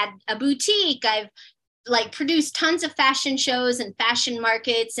that, I've had a boutique. I've like produced tons of fashion shows and fashion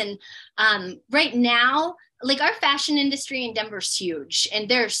markets. And right now, like our fashion industry in Denver is huge. And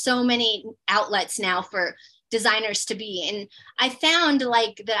there are so many outlets now for designers to be. And I found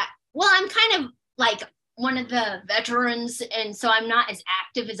like that, well, I'm kind of like one of the veterans. And so I'm not as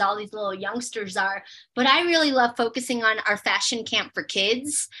active as all these little youngsters are, but I really love focusing on our fashion camp for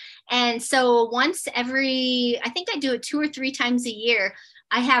kids. And so once every, I think I do it 2 or 3 times a year,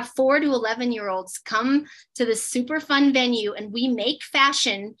 I have 4 to 11-year-olds come to this super fun venue and we make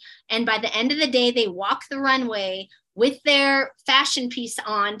fashion. And by the end of the day, they walk the runway with their fashion piece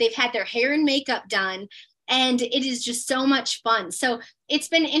on. They've had their hair and makeup done. And it is just so much fun. So it's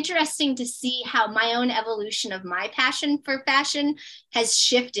been interesting to see how my own evolution of my passion for fashion has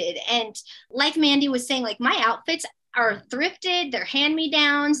shifted. And like Mandy was saying, like my outfits are thrifted, they're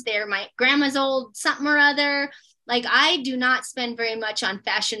hand-me-downs, they're my grandma's old something or other. Like I do not spend very much on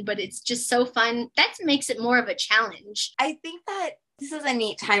fashion, but it's just so fun. That makes it more of a challenge. I think that this is a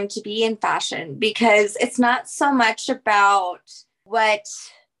neat time to be in fashion because it's not so much about what,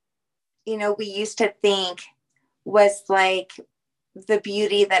 you know, we used to think was like the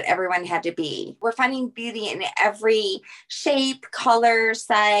beauty that everyone had to be. We're finding beauty in every shape, color,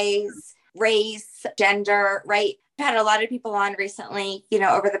 size, race, gender, right? I've had a lot of people on recently, you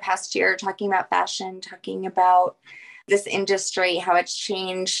know, over the past year talking about fashion, talking about this industry, how it's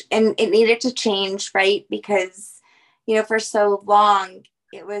changed, and it needed to change, right? Because, you know, for so long,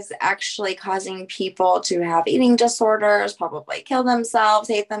 it was actually causing people to have eating disorders, probably kill themselves,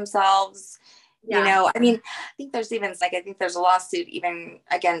 hate themselves. Yeah. You know, I mean, I think there's even like, I think there's a lawsuit even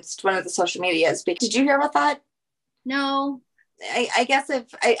against one of the social medias. But did you hear about that? No. I guess if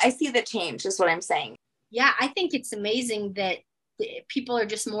I see the change is what I'm saying. Yeah, I think it's amazing that people are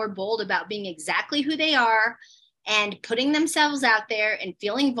just more bold about being exactly who they are and putting themselves out there and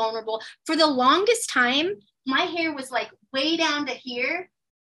feeling vulnerable. For the longest time, my hair was like way down to here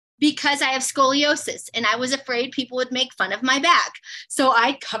because I have scoliosis and I was afraid people would make fun of my back. So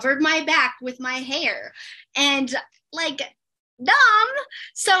I covered my back with my hair and like dumb.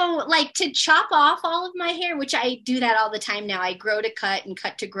 So like to chop off all of my hair, which I do that all the time now. I grow to cut and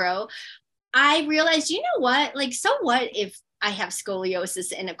cut to grow. I realized, you know what, like, so what if I have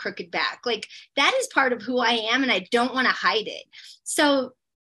scoliosis and a crooked back? Like that is part of who I am and I don't want to hide it. So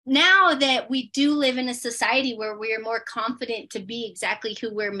now that we do live in a society where we are more confident to be exactly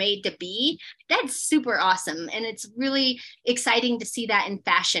who we're made to be, that's super awesome. And it's really exciting to see that in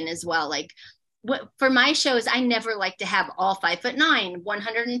fashion as well. Like for my shows, I never like to have all 5'9",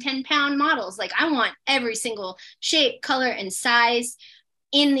 110-pound models. Like I want every single shape, color, and size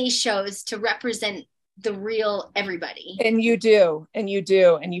in these shows to represent the real everybody. And you do, and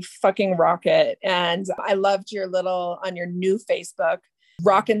you fucking rock it. And I loved your little, on your new Facebook,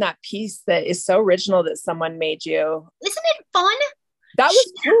 rocking that piece that is so original that someone made you. Isn't it fun? That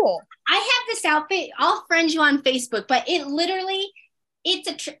was cool. I have this outfit. I'll friend you on Facebook, but it literally,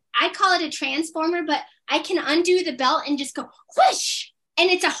 I call it a transformer, but I can undo the belt and just go whoosh, and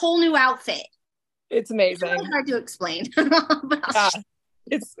it's a whole new outfit. It's amazing. It's really hard to explain. Yeah,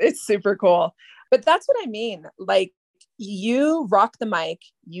 it's super cool. But that's what I mean. Like you rock the mic,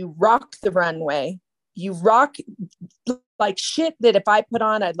 you rock the runway, you rock like shit that if I put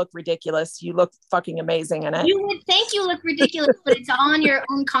on, I'd look ridiculous. You look fucking amazing in it. You would think you look ridiculous, but it's all on your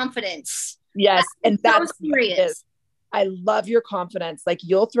own confidence. Yes. And that's so serious. I love your confidence. Like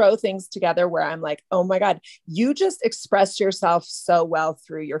you'll throw things together where I'm like, oh my God, you just express yourself so well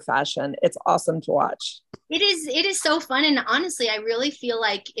through your fashion. It's awesome to watch. It is so fun. And honestly, I really feel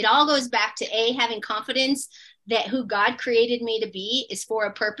like it all goes back to having confidence that who God created me to be is for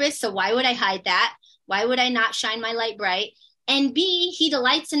a purpose. So why would I hide that? Why would I not shine my light bright? And B, he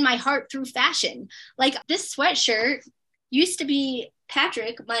delights in my heart through fashion. Like this sweatshirt used to be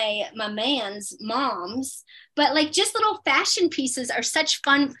Patrick, my man's mom's, but like just little fashion pieces are such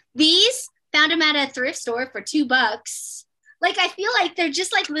fun. These found them at a thrift store for $2. Like, I feel like they're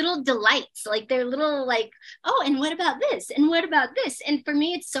just like little delights. Like they're little like, oh, and what about this? And what about this? And for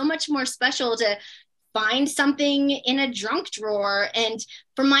me, it's so much more special to find something in a junk drawer. And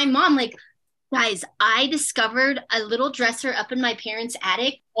for my mom, like, guys, I discovered a little dresser up in my parents'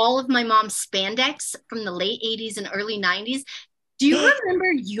 attic, all of my mom's spandex from the late 80s and early 90s. Do you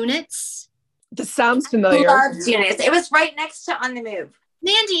remember Units? This sounds familiar. Loved Units. It was right next to On the Move.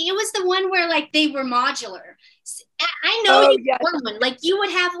 Mandy, it was the one where like they were modular. I know you wore one. Like you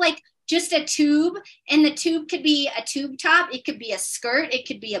would have like just a tube, and the tube could be a tube top. It could be a skirt. It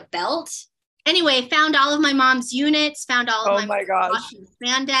could be a belt. Anyway, found all of my mom's Units, found all of my mom's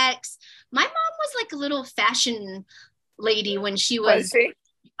spandex. My mom was like a little fashion lady when she was.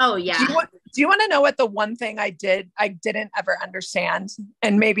 Oh yeah. Do you want to know what the one thing I didn't ever understand,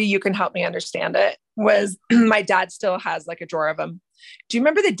 and maybe you can help me understand it, was my dad still has like a drawer of them. Do you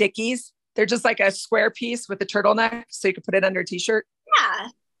remember the Dickies? They're just like a square piece with a turtleneck so you could put it under a t-shirt. Yeah.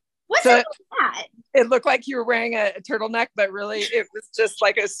 What's that? It looked like you were wearing a turtleneck, but really it was just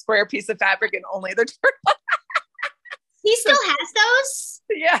like a square piece of fabric and only the turtle. He still has those?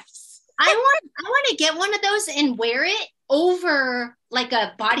 Yes. I want to get one of those and wear it over like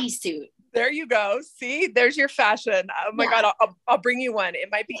a bodysuit. There you go. See, there's your fashion. Oh my God, I'll bring you one. It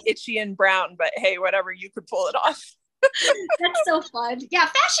might be itchy and brown, but hey, whatever, you could pull it off. That's so fun. Yeah,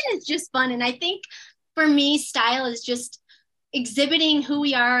 fashion is just fun. And I think for me, style is just exhibiting who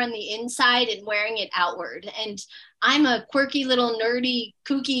we are on the inside and wearing it outward. And I'm a quirky little nerdy,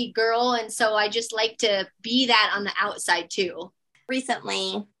 kooky girl. And so I just like to be that on the outside too.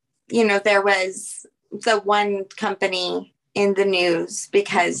 Recently, there was the one company in the news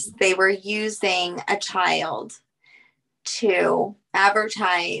because they were using a child to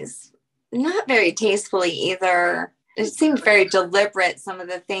advertise, not very tastefully either. It seemed very deliberate. Some of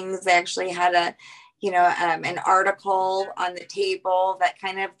the things, they actually had an article on the table that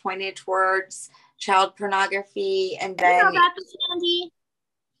kind of pointed towards child pornography. And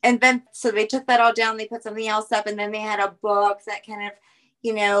then, so they took that all down, they put something else up, and then they had a book that kind of,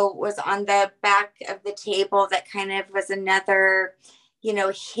 was on the back of the table that kind of was another,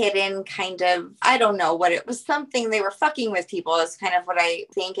 hidden kind of, I don't know what it was, something they were fucking with people is kind of what I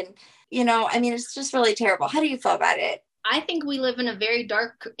think. And, it's just really terrible. How do you feel about it? I think we live in a very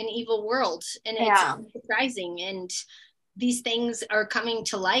dark and evil world, and it's surprising. And these things are coming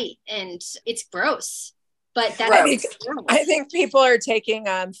to light, and it's gross. But I think people are taking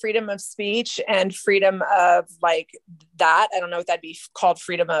freedom of speech and freedom of like that. I don't know if that'd be called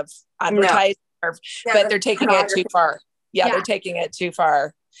freedom of advertising, but they're taking it too far. They're taking it too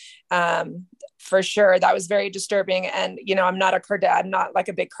far. For sure. That was very disturbing. And, I'm not like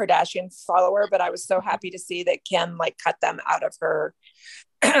a big Kardashian follower, but I was so happy to see that Kim like cut them out of her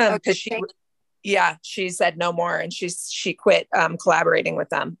because she said no more, and she quit collaborating with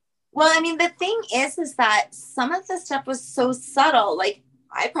them. Well, the thing is that some of the stuff was so subtle. Like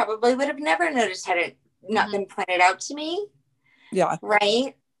I probably would have never noticed had it not been pointed out to me. Yeah.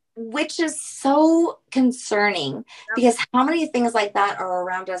 Right. Which is so concerning, because how many things like that are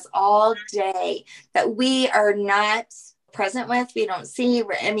around us all day that we are not present with, we don't see.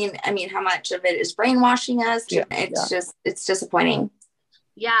 How much of it is brainwashing us? Yeah, it's disappointing.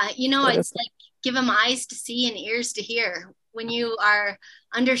 Yeah. It's like give them eyes to see and ears to hear. When you are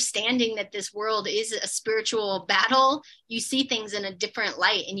understanding that this world is a spiritual battle, you see things in a different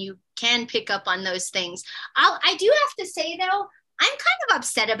light, and you can pick up on those things. I do have to say though, I'm kind of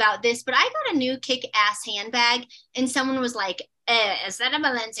upset about this, but I got a new kick-ass handbag, and someone was like, is that a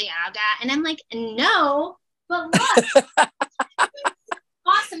Balenciaga? And I'm like, no, but look.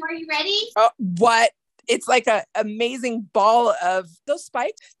 Awesome. Are you ready? What? It's like an amazing ball of those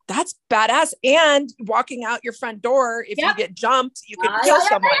spikes. That's badass. And walking out your front door, if you get jumped, you can kill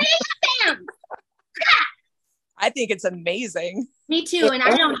someone. I think it's amazing. Me too. And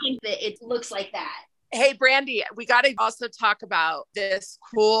I don't think that it looks like that. Hey, Brandy, we got to also talk about this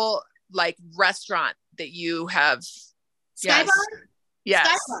cool like restaurant that you have. Skybar?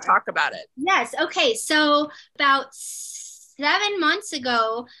 Yes. Skybar. Talk about it. Yes. Okay. So about 7 months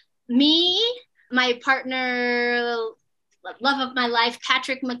ago, me, my partner, love of my life,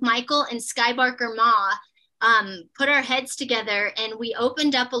 Patrick McMichael and Sky Barker Ma, put our heads together and we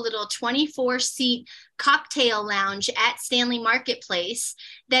opened up a little 24-seat cocktail lounge at Stanley Marketplace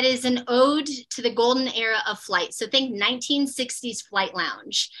that is an ode to the golden era of flight. So think 1960s flight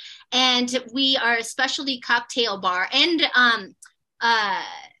lounge. And we are a specialty cocktail bar and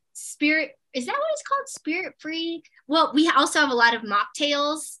spirit. Is that what it's called? Spirit free? Well, we also have a lot of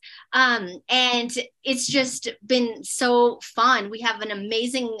mocktails, and it's just been so fun. We have an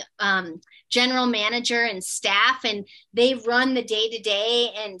amazing general manager and staff, and they run the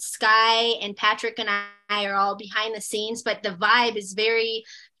day-to-day, and Sky and Patrick and I are all behind the scenes, but the vibe is very,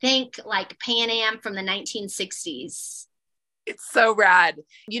 think like Pan Am from the 1960s. It's so rad.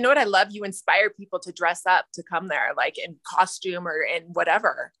 You know what I love? You inspire people to dress up to come there, like in costume or in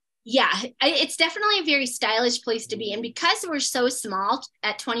whatever. Yeah, it's definitely a very stylish place to be. And because we're so small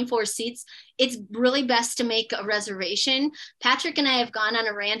at 24 seats, it's really best to make a reservation. Patrick and I have gone on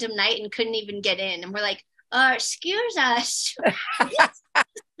a random night and couldn't even get in. And we're like, excuse us. Our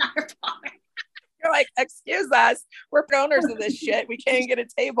bar. You're like, excuse us. We're owners of this shit. We can't get a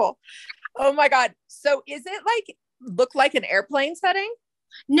table. Oh my God. So is it like, look like an airplane setting?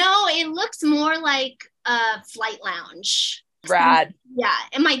 No, it looks more like a flight lounge. Rad. Yeah.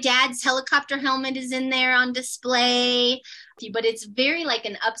 And my dad's helicopter helmet is in there on display, but it's very like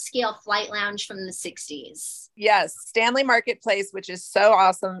an upscale flight lounge from the 60s. Yes. Stanley Marketplace, which is so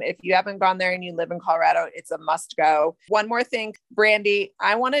awesome. If you haven't gone there and you live in Colorado, it's a must go. One more thing, Brandy,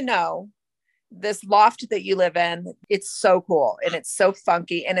 I want to know this loft that you live in. It's so cool and it's so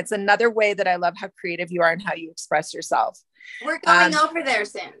funky. And it's another way that I love how creative you are and how you express yourself. We're going over there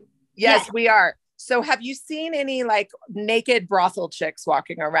soon. Yes, we are. So have you seen any like naked brothel chicks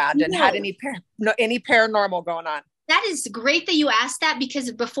walking around and had any paranormal going on? That is great that you asked that,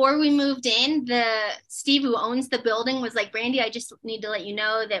 because before we moved in, Steve who owns the building was like, Brandy, I just need to let you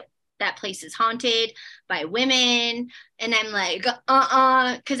know that that place is haunted by women. And I'm like,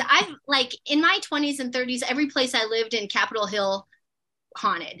 because I've like in my 20s and 30s, every place I lived in Capitol Hill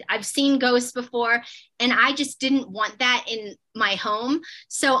haunted. I've seen ghosts before and I just didn't want that in my home.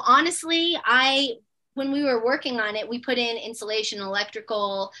 So honestly, when we were working on it, we put in insulation,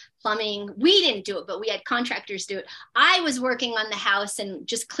 electrical, plumbing. We didn't do it, but we had contractors do it. I was working on the house and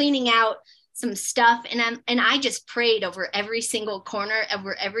just cleaning out some stuff. And I just prayed over every single corner,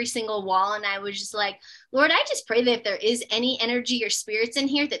 over every single wall. And I was just like, Lord, I just pray that if there is any energy or spirits in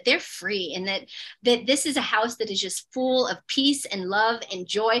here, that they're free, and that this is a house that is just full of peace and love and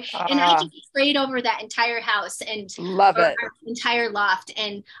joy. And I just prayed over that entire house and love it. Our entire loft.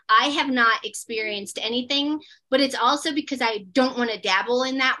 And I have not experienced anything, but it's also because I don't want to dabble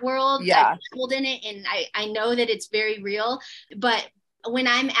in that world. Yeah. I've dabbled in it and I know that it's very real, but when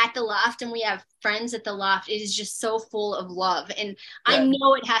I'm at the loft and we have friends at the loft, it is just so full of love. And I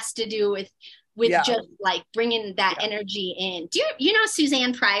know it has to do with just like bringing that energy in. Do you know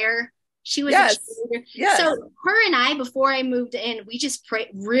Suzanne Pryor? She was a cheerleader. Yes. So her and I, before I moved in, we just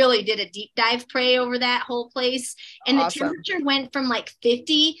really did a deep dive pray over that whole place. And the temperature went from like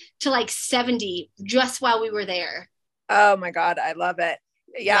 50 to like 70 just while we were there. Oh my God. I love it.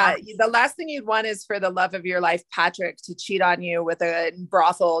 Yeah. The last thing you'd want is for the love of your life, Patrick, to cheat on you with a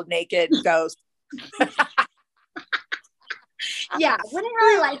brothel naked ghost. Yeah, wouldn't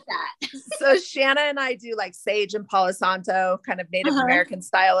really like that. So Shanna and I do like sage and Palo Santo, kind of Native American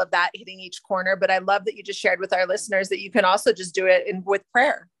style of that, hitting each corner. But I love that you just shared with our listeners that you can also just do it with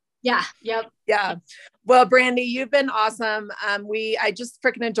prayer. Yeah. Yep. Yeah. Well, Brandy, you've been awesome. I just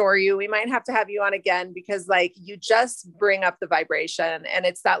freaking adore you. We might have to have you on again because like you just bring up the vibration and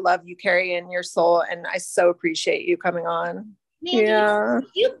it's that love you carry in your soul. And I so appreciate you coming on. Mandy,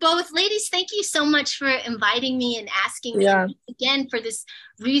 you both ladies, thank you so much for inviting me and asking me again for this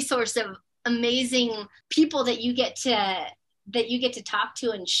resource of amazing people that you get to talk to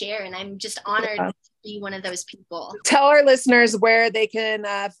and share. And I'm just honored to be one of those people. Tell our listeners where they can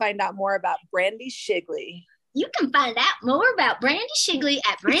find out more about Brandy Shigley. You can find out more about Brandy Shigley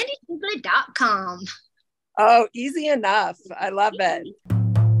at brandyshigley.com. Oh, easy enough. I love it.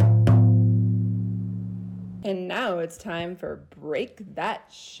 And now it's time for Break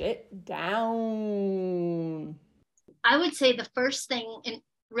That Shit Down. I would say the first thing and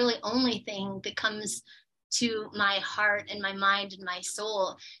really only thing that comes to my heart and my mind and my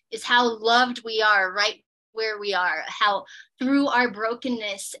soul is how loved we are right where we are, how through our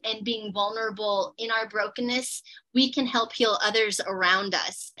brokenness and being vulnerable in our brokenness, we can help heal others around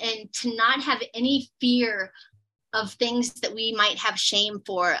us, and to not have any fear of things that we might have shame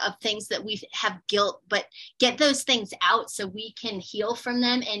for, of things that we have guilt, but get those things out so we can heal from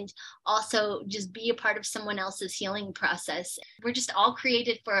them and also just be a part of someone else's healing process. We're just all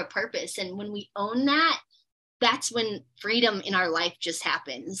created for a purpose. And when we own that, that's when freedom in our life just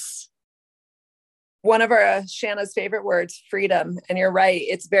happens. One of our Shanna's favorite words, freedom. And you're right.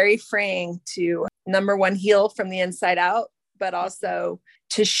 It's very freeing to, number one, heal from the inside out, but also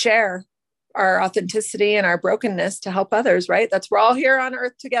to share our authenticity and our brokenness to help others, right? We're all here on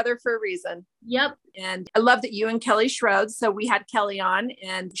earth together for a reason. Yep. And I love that you and Kelly Schroed. So we had Kelly on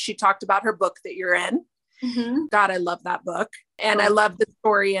and she talked about her book that you're in. Mm-hmm. God, I love that book. And I love the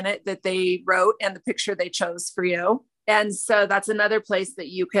story in it that they wrote and the picture they chose for you. And so that's another place that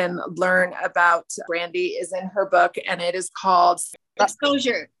you can learn about Brandy is in her book, and it is called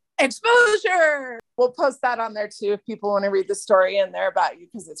Exposure. We'll post that on there too if people want to read the story in there about you,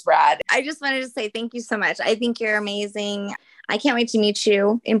 because it's rad. I just wanted to say thank you so much. I think you're amazing. I can't wait to meet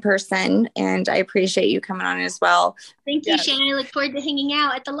you in person, and I appreciate you coming on as well. Thank you, Shanna. I look forward to hanging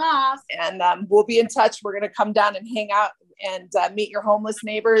out at the loft. And we'll be in touch. We're going to come down and hang out and meet your homeless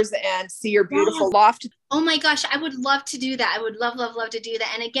neighbors and see your beautiful loft. Oh my gosh, I would love to do that. I would love to do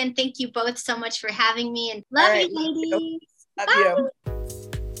that. And again, thank you both so much for having me, and love you, ladies. Love you.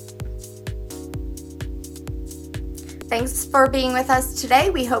 Thanks for being with us today.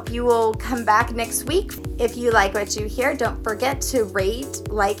 We hope you will come back next week. If you like what you hear, don't forget to rate,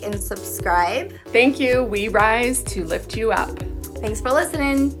 like, and subscribe. Thank you. We rise to lift you up. Thanks for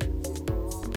listening.